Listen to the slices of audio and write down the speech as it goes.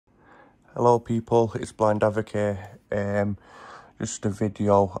Hello people, it's Blind Advocate. Just a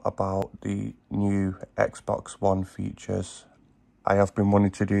video about the new Xbox One features. I have been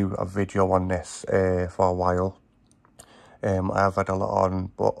wanting to do a video on this for a while. I have had a lot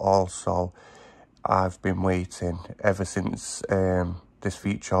on, but also I've been waiting ever since this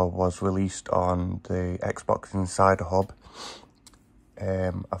feature was released on the Xbox Insider Hub.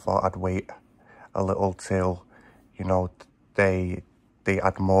 I thought I'd wait a little till, they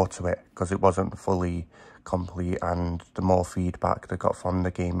add more to it, because it wasn't fully complete, and the more feedback they got from the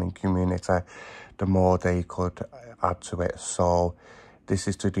gaming community, the more they could add to it. So this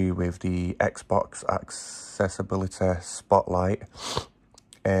is to do with the Xbox Accessibility Spotlight,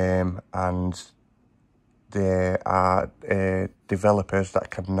 and there are developers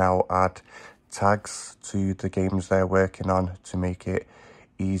that can now add tags to the games they're working on to make it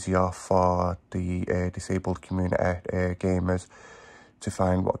easier for the disabled community gamers to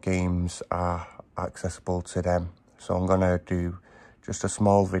find what games are accessible to them. So I'm going to do just a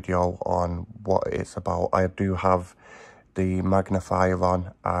small video on what it's about. I do have the magnifier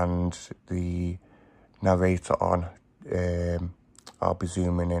on and the narrator on. I'll be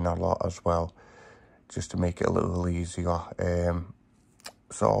zooming in a lot as well, just to make it a little easier.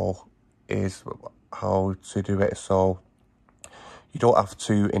 So here's how to do it. So you don't have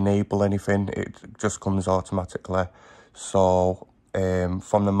to enable anything, it just comes automatically. So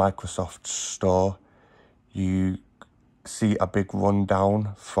from the Microsoft Store, you see a big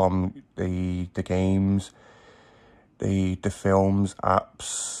rundown from the games, the films,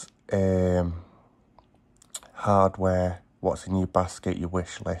 apps, hardware, what's in your basket, your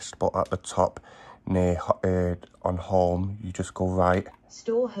wish list. But at the top, near on home, you just go right.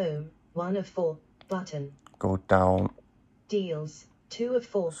 Store home, 1 of 4, button. Go down. Deals, 2 of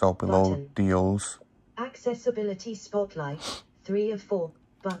 4, so below button. Deals. Accessibility Spotlight, 3 of 4,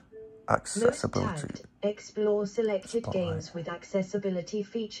 button. Accessibility. Most tagged, explore selected Spotlight. games with accessibility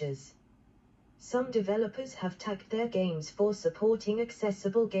features. Some developers have tagged their games for supporting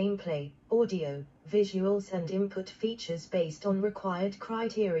accessible gameplay, audio, visuals and input features based on required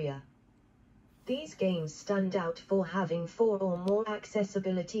criteria. These games stand out for having 4 or more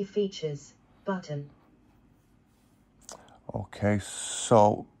accessibility features. Button. Okay,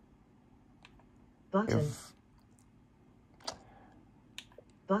 so Button.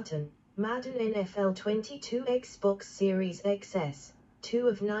 Button. Madden NFL 22 Xbox Series XS, 2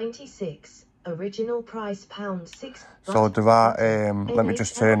 of 96. Original price £6. So there are, let me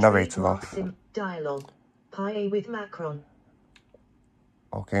just turn narrator off. Dialogue. Pie with Macron.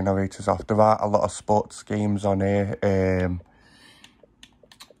 Okay, narrator's off. There are a lot of sports games on here.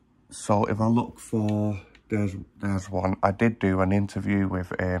 So if I look for, there's one. I did do an interview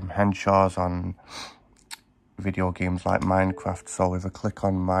with Henshaws on video games like Minecraft. So if I click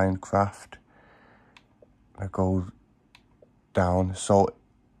on Minecraft, I go down. So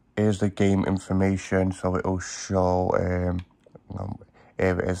here's the game information. So it'll show,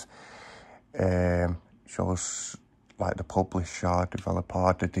 here it is. Shows like the publisher,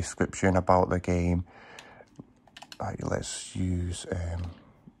 developer, the description about the game. Right, let's use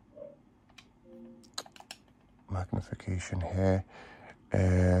magnification here.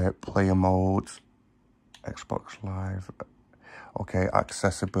 Player modes, Xbox Live. Okay,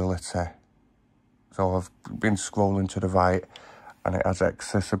 accessibility. So I've been scrolling to the right, and it has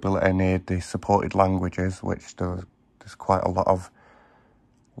accessibility near the supported languages, which there's quite a lot of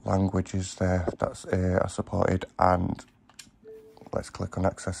languages there that's are supported. And let's click on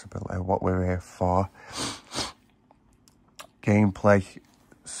accessibility, what we're here for. Gameplay.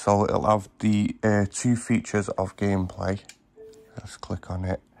 So it'll have the 2 features of gameplay. Let's click on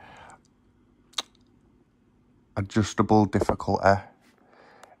it. Adjustable difficulty.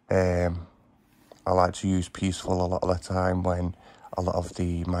 I like to use peaceful a lot of the time when a lot of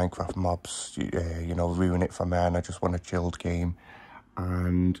the Minecraft mobs, ruin it for me, and I just want a chilled game.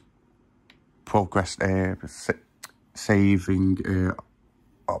 And progress, saving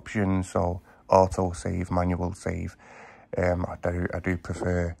options, so auto save, manual save. I do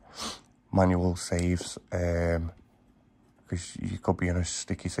prefer manual saves, because you could be in a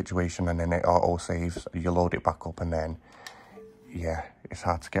sticky situation and then it auto saves, you load it back up, and then yeah, it's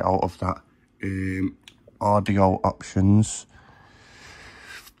hard to get out of that. Audio options,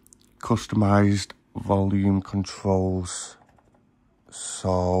 customized volume controls.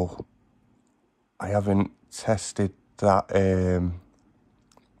 So I haven't tested that.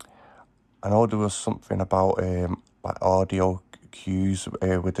 I know there was something about like audio cues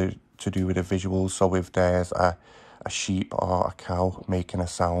to do with the visuals. So if there's a sheep or a cow making a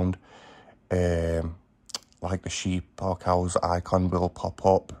sound, like the sheep or cows icon will pop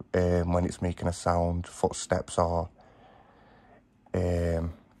up when it's making a sound, footsteps or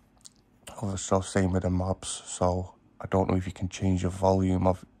other stuff. Same with the mobs. So I don't know if you can change the volume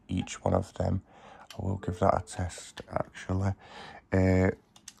of each one of them. I will give that a test actually.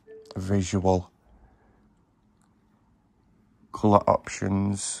 Visual colour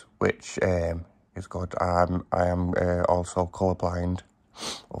options, which is good. I am also colourblind,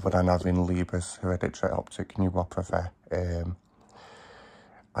 other than having Lieber's hereditary optic neuropathy.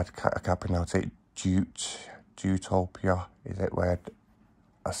 I can't pronounce it. Deutopia, is it, where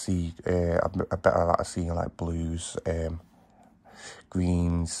I see I'm better at seeing like blues,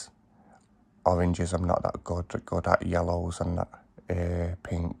 greens, oranges. I'm not that good at yellows and that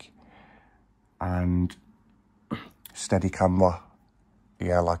pink. And steady camera,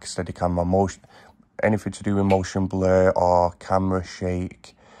 yeah, like a steady camera. Motion, anything to do with motion blur or camera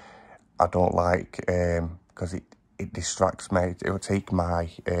shake, I don't like, because it distracts me. It will take my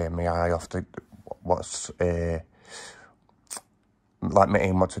my eye off the what's like my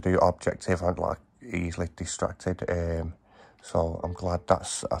aim, what to do, objective. I'm like easily distracted. So I'm glad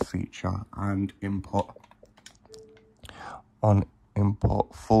that's a feature. And input, on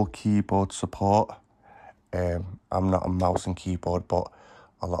input, full keyboard support. I'm not a mouse and keyboard, but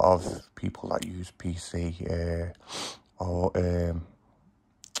a lot of people that use PC or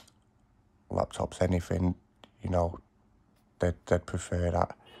laptops, anything, you know, they'd prefer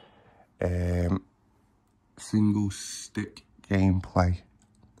that. Single stick gameplay.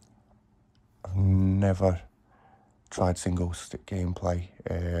 I've never tried single stick gameplay.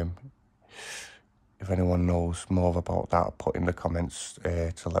 If anyone knows more about that, put in the comments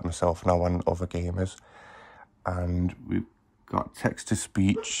to let myself know and other gamers. And we've got text to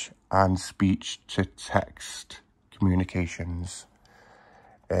speech and speech to text communications.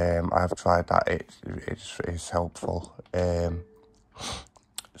 I've tried that. It's helpful.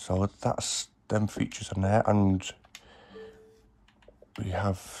 So that's them features on there, and we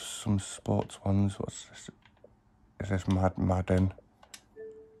have some sports ones. What's this? Is this Madden?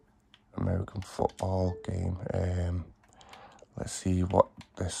 American football game. Let's see what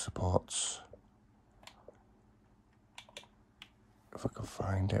this supports. If I can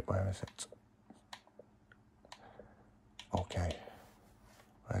find it, where is it? Okay.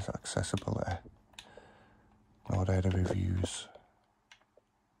 Where's accessibility? No, they're the reviews.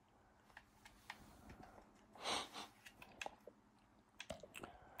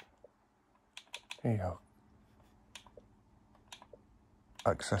 Here you go.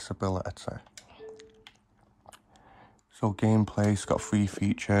 Accessibility. So gameplay's got 3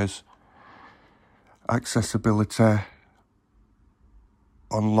 features. Accessibility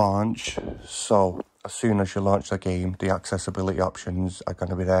on launch. So as soon as you launch the game, the accessibility options are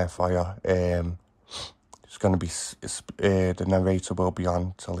going to be there for you. It's going to be, the narrator will be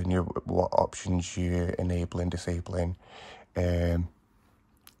on telling you what options you're enabling, disabling.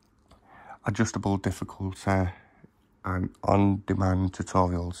 Adjustable difficulty and on-demand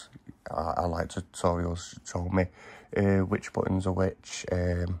tutorials. I like tutorials to tell me which buttons are which,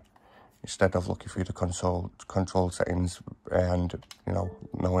 instead of looking through the control settings, and you know,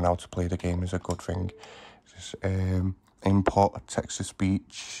 knowing how to play the game is a good thing. Just import text to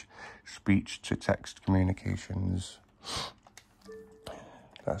speech, speech to text communications.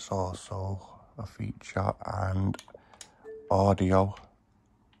 That's also a feature. And audio,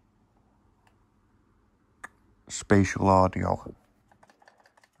 spatial audio.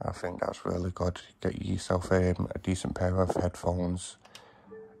 I think that's really good. Get yourself a decent pair of headphones,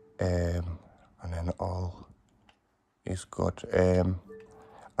 and then all is good.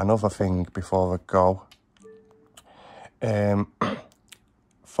 Another thing before I go,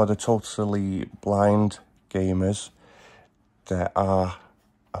 for the totally blind gamers, there are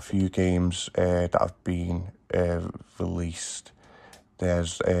a few games that have been released.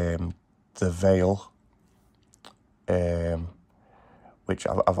 There's TheVale, which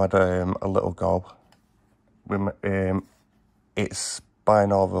I've had a little go. It's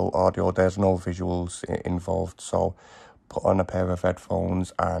binaural audio. There's no visuals involved, so put on a pair of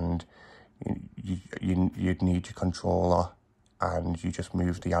headphones and you'd need your controller, and you just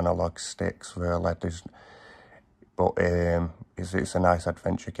move the analog sticks really. But it's a nice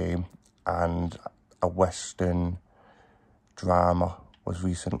adventure game, and a Western drama was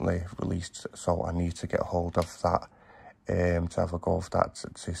recently released, so I need to get hold of that to have a go of that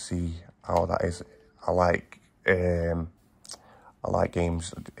to see how that is. I like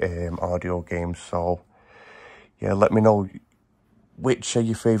games, audio games. So yeah, let me know which are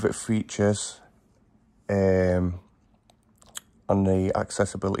your favourite features on the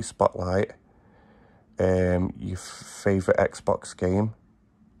accessibility spotlight. your favourite Xbox game,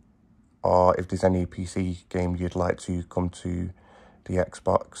 or if there's any PC game you'd like to come to the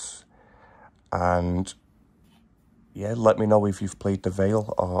Xbox. And yeah, let me know if you've played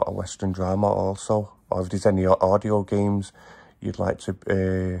TheVale or a Western drama also, or if there's any audio games you'd like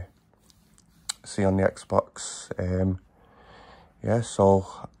to see on the Xbox. Yeah, so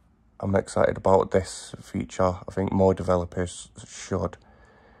I'm excited about this feature. I think more developers should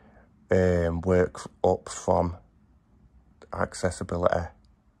work up from accessibility.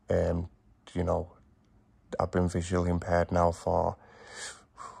 You know, I've been visually impaired now for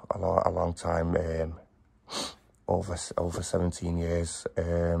a long time, over 17 years,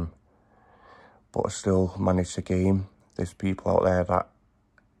 but I still manage the game. There's people out there that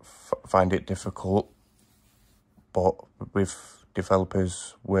find it difficult, but with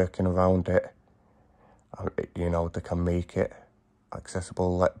developers working around it, you know, they can make it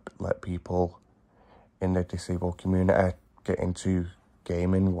accessible, let people in the disabled community get into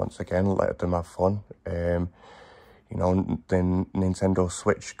gaming once again, let them have fun. You know, then Nintendo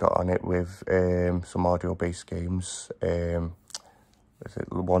Switch got on it with some audio-based games. Is it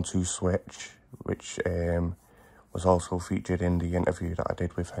 1-2 Switch, which was also featured in the interview that I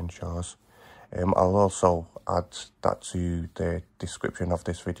did with Henshaws. I'll also add that to the description of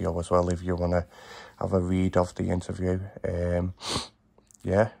this video as well, if you want to have a read of the interview.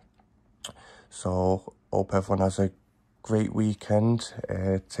 Yeah, so hope everyone has a great weekend.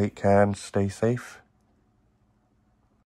 Take care and stay safe.